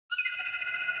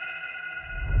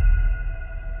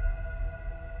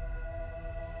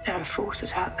There are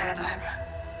forces out there, Lyra,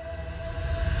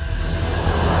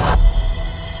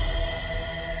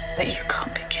 that you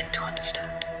can't begin to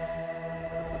understand.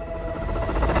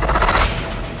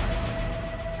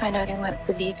 I know you won't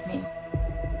believe me,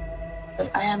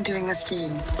 but I am doing this for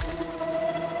you.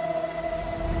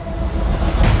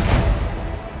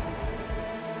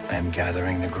 I am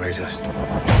gathering the greatest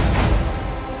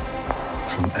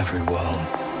from every world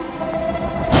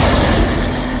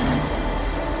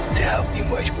to help you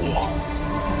wage war.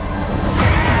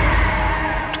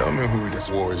 Tell me who this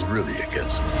war is really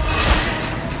against,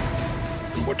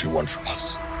 and what you want from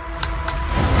us.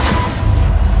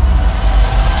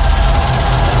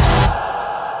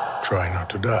 Try not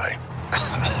to die.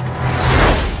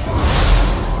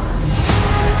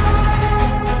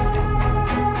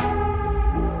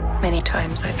 Many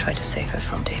times I've tried to save her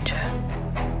from danger.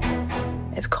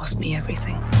 It's cost me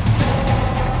everything.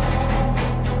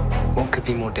 What could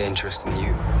be more dangerous than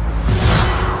you?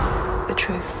 The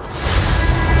truth.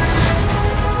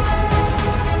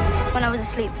 When I was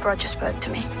asleep, Roger spoke to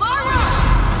me. Lyra!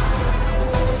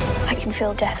 I can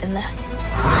feel death in there.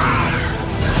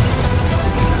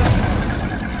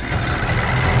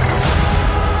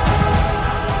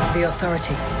 The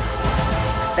Authority.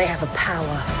 They have a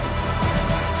power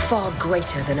far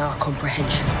greater than our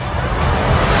comprehension.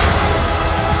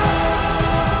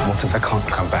 What if I can't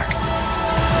come back?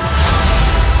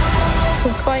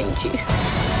 We'll find you.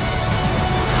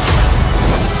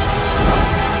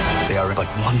 They are but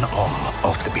one arm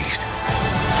of the beast.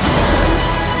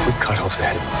 We cut off the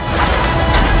head,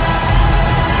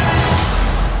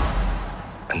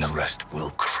 and the rest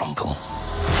will crumble.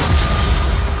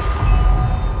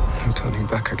 No turning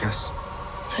back, I guess.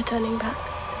 No turning back.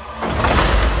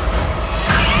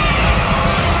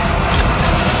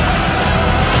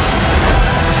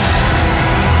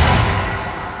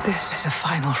 This is a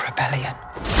final rebellion.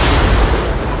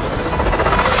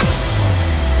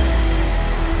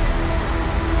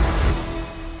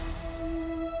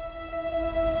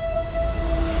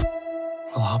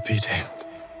 Well, I'll be damned.